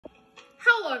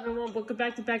Hello everyone, welcome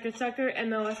back to Backyard Soccer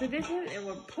MLS Edition, and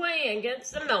we're playing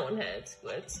against the Melonheads.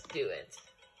 Let's do it.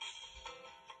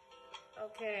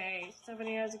 Okay,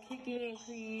 Stephanie has a kicking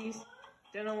increase.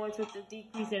 Don't know what's with the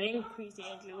decrease and increase,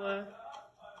 Angela.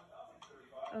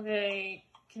 Okay,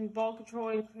 can ball control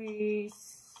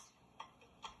increase?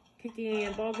 Kicking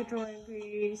and ball control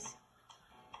increase.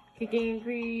 Kicking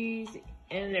increase,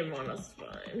 and everyone else is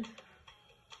fine.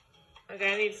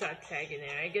 Okay, I need to stop tagging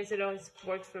there. I guess it always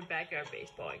works for backyard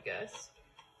baseball, I guess.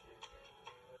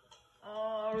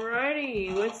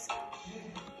 Alrighty, let's...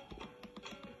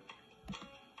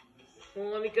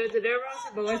 Won't let me go to their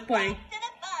roster, but let's play. To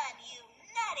the fun, you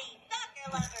nutty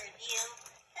soccer lovers, you.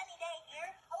 Sunny Day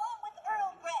here, along with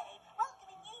Earl Grey,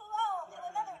 welcoming you all to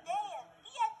another day of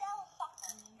BSL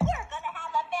soccer. We're gonna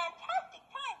have a fantastic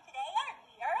time today, aren't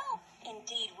we, Earl?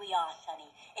 Indeed we are,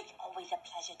 Sunny. It's always a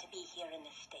pleasure to be here in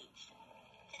the States.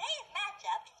 Today's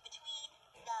matchup is between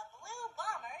the Blue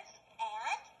Bombers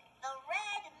and the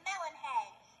Red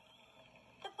Melonheads.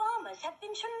 The Bombers have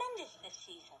been tremendous this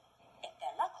season. If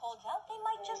their luck holds out, they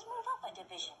might just move up a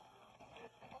division.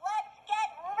 Let's get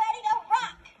ready to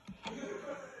rock!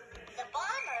 The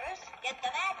Bombers get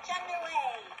the match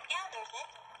underway. Gathers it.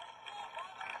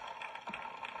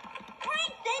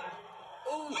 Cranks it!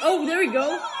 Oh, there we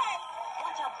go.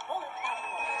 What a bullet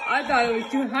tackle. I thought it was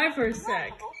too high for a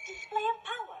sec. Display of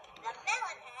power. The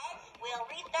Melonheads will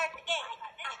restart the game.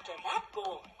 After that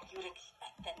goal, you'd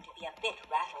expect them to be a bit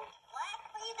rattled. Black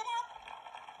leaves it up.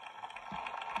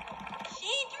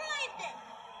 She drives it.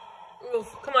 Oof,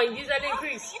 come on, use that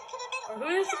increase. Into the middle.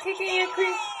 Who is the kicking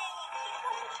increase?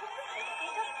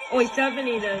 Oh, wait,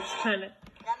 Stephanie does, kind of.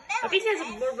 I think he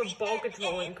has more of a ball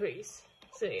control increase.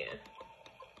 So, yeah.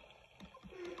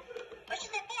 Pushes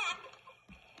it back.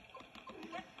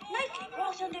 Nicely,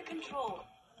 ball's under control.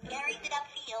 Carries it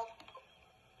upfield.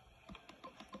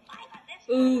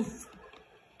 Oof.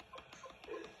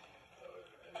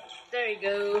 There you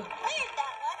go. Clears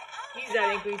that one. Use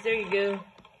that increase. There you go.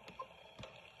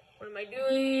 What am I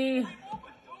doing? Let's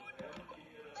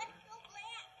go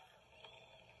Grant.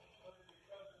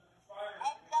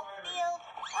 Heads upfield.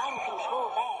 Fine control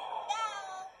there.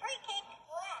 Now, free kick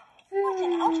left. What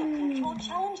an out of control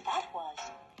challenge that was.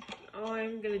 Oh,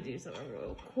 I'm gonna do something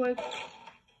real quick.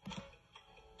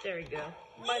 There we go.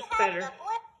 We Much have better. the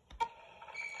blip.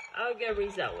 I'll get a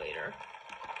reset later.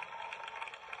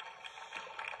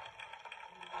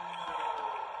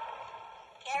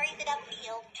 Carries it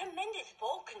upfield. Tremendous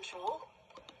ball control.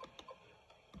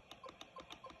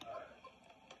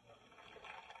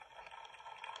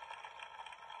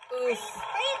 Oof.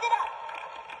 Frees it up.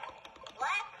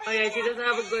 Black Oh yeah, she doesn't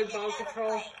have a good ball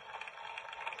control.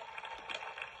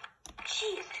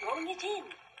 She's throwing it in.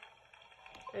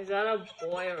 Is that a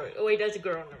boy or... Oh wait, that's a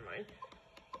girl, never mind.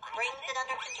 Brings it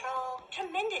under control.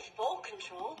 Tremendous ball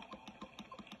control.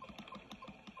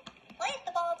 Plays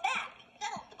the ball back.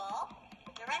 Settles the ball.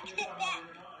 Directs it back.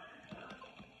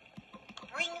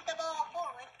 Brings the ball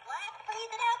forward. Black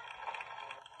plays it up.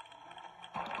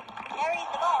 Carries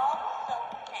the ball. So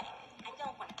pathetic. I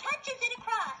don't want to. Touches it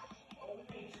across.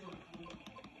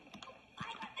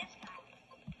 I got this guy.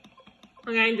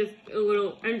 Okay,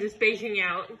 I'm just spacing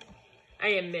out. I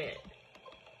admit.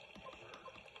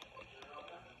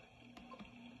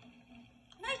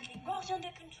 Nicely, ball's under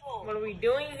control. What are we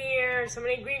doing here? So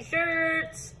many green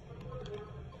shirts.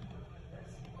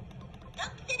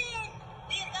 Dumps it in.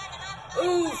 We've got an offside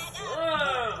Oof. flag up.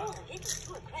 Ah. It was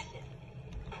too aggressive.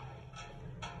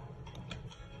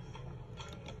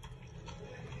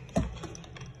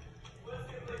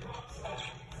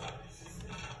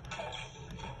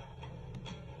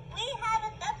 We have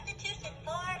a substitution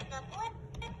for the Blip.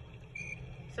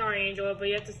 Sorry, Angela, but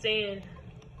you have to stay in.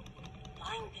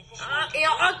 Fine position. Yeah,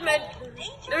 Ahmed.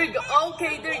 There you go.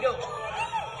 Okay, there you go.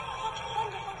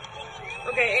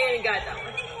 Okay, and got that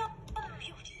one.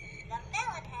 The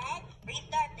Melonheads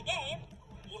restart the game.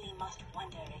 Really must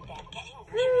wonder if they're getting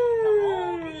weary from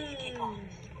all these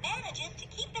kickoffs. Manages to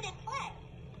keep it in play.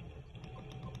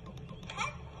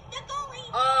 Cuts the goalie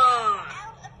Ah.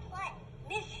 out of play.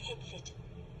 Miss hits it.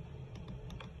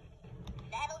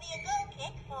 That'll be a goal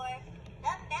kick for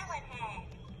the Melonheads.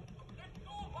 Let's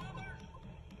go, Bombers!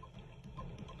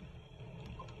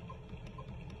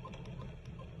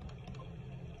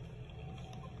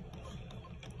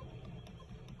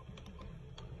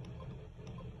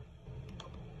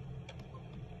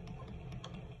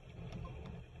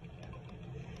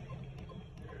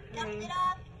 Dumps it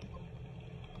off.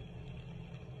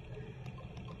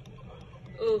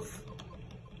 Oof.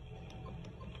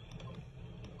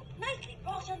 Nicely,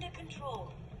 ball's under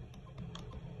control.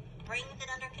 Brings it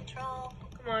under control.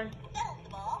 Come on. Settles the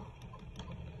ball.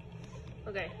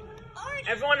 Okay. Already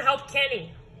Everyone help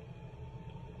Kenny.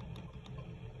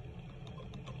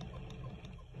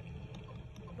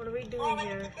 What are we doing forward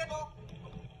here? with the dribble.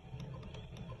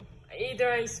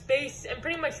 Either I'm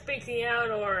pretty much spacing out,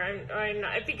 or I'm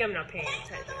not, I think I'm not paying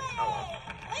attention. Oh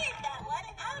Cleared that one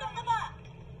out of the box.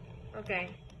 well. Okay.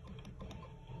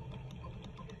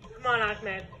 Come on,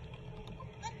 Ahmed.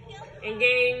 Let's go. And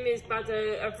game is about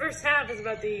to, our first half is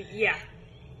about to, yeah.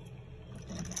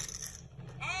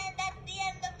 And that's the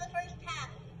end of the first half.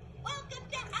 Welcome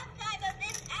to halftime of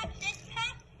this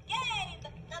action-packed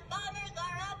game. The Bombers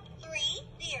are up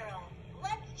 3-0.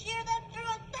 Let's cheer them through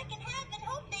a second half and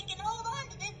hope they can hold on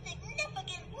to this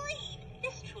significant lead.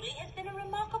 This truly has been a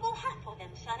remarkable half for them,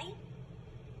 Sonny.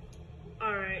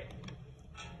 Alright.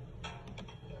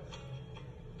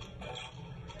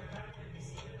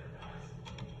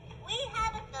 We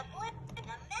have it the flip. The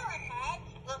Melonhead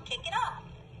will kick it off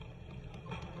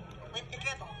with the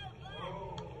dribble.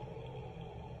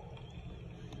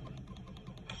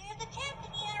 Here's the chance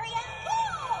in the area.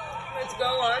 Goal! Let's go,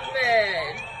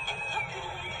 Ahmed.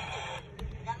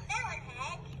 The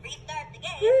Melonhead restart the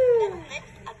game. Woo. This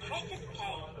is a crisis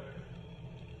play.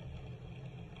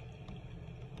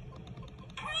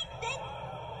 Cranks it.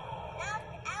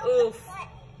 Knocked out Oof. the front.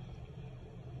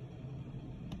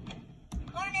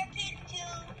 Corner kick to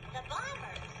the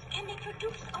Bombers. Can they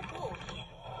produce a goal here?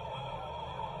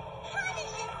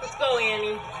 Punishes Let's go,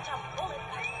 Annie. What a bullet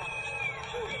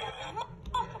truly a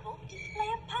remarkable display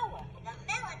of power. The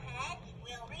Melonhead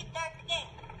will restart the game.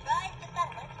 Tries to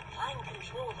settle it. Fine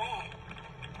control there.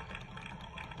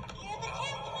 Here's a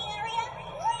chance in the area.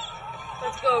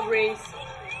 Let's go, Reese.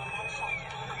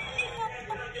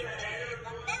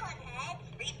 The Melonhead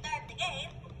restart the game.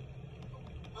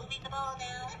 Moving the ball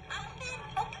now. Ahmed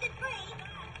pokes it free.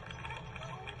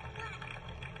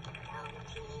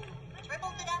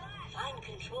 Dribbles it up. Fine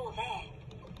control there.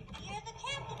 Here's a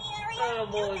chance in the area. Oh,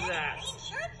 what was Two men that? in green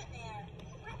shirts in there.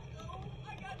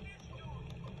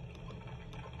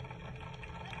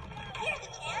 Here's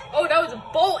a chance. Oh, that was a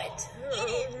bullet.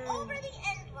 It is over the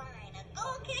end line. A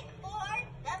goal kick for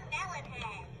the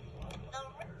Melonhead.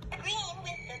 The green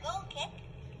with the goal kick.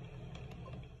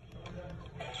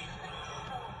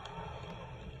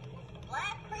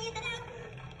 Black frees it out.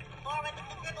 Forward with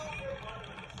the dribble.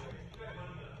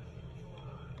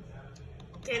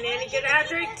 Can Annie get a hat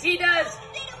trick? She does. Sit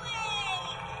away.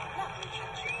 Lovely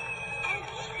capture. And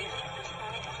he really pushed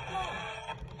on it as well.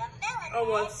 The Melonhead Oh,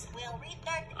 whoops. will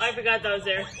restart the I forgot that was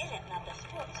there. Is it not the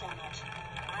sport so much?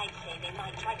 I'd say they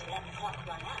might try to let the clock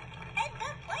run out. Heads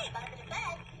up play by the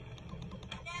defense.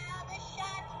 Now the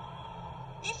shot.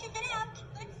 Dishes it out.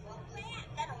 Let's play it.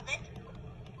 Settles it.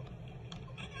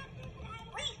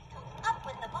 Reese comes up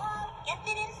with the ball. Gets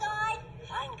it inside.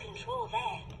 Fine control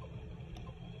there.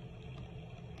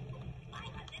 I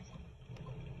got this.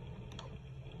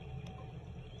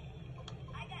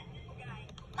 I got this guy.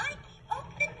 Mike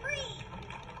pokes it free.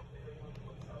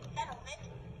 Settles it.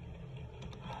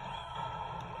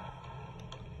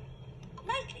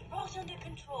 Nicely, ball's under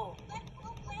control. Let's go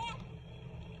play it.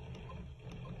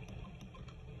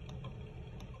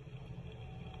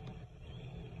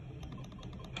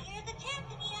 Here's a chance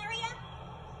in the area.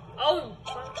 Oh,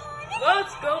 It's gone.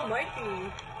 let's go,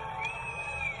 Mikey.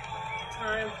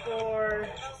 Time for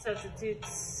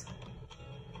substitutes.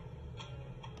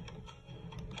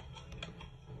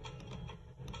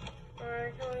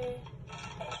 Alright, can we?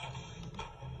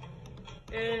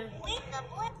 With the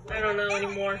blitz. I don't know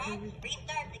anymore.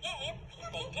 Restart the game.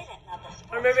 They didn't love the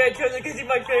sport. Or maybe I chose it because he's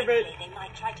my favorite. They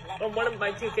might try to let Or one of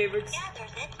my two favorites.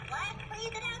 gathers it. Black frees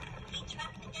it out. He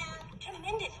tracks it down.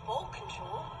 Tremendous ball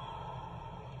control.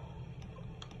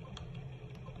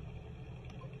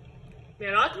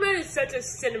 Man, Ahmed is such a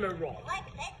cinnamon roll.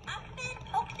 Likes it. Ahmed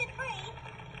pokes it free.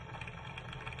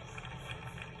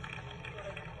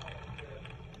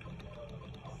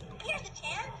 Here's a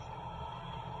chance.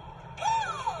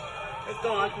 Goal! Let's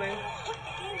go, Ahmed. Put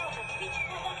the game over to reach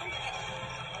for the competition.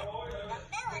 The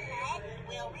Melonhead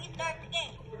will restart the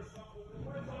game.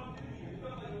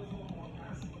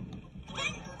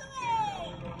 Tackles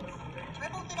away.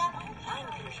 Dribbles it up. Fine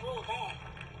control there.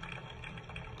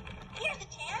 Here's a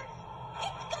chance.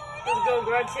 It's gone. Let's go,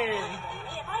 Gretchen.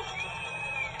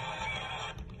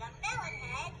 The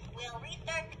Melonhead will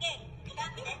restart the game.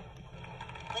 Got it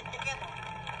with the dribble.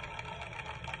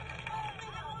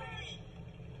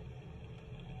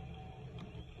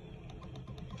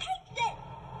 Takes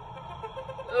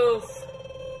it. Oof.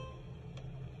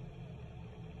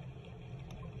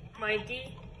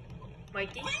 Mikey?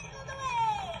 Mikey? Tackles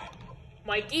away.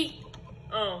 Mikey?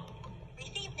 Oh.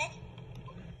 Received it.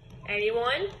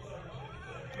 Anyone?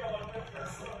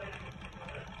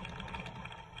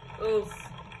 Oof.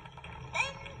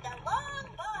 Send the long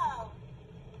ball.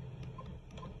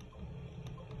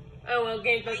 Oh well,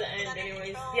 game doesn't end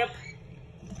anyways. Yep.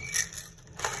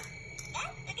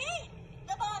 That's the game.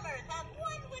 The Bombers have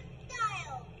won with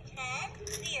style.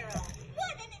 10-0.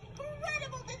 What an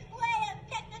incredible display of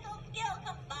technical skill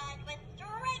combined with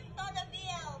strength on the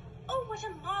field. Oh, what a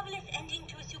marvelous ending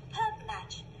to a superb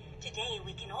match. Today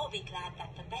we can all be glad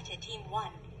that the better team won.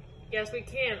 Yes, we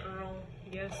can, Earl.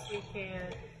 Yes, we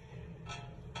can.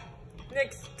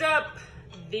 Next up,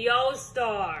 the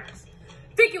All-Stars.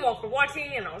 Thank you all for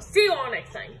watching, and I'll see you all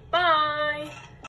next time. Bye!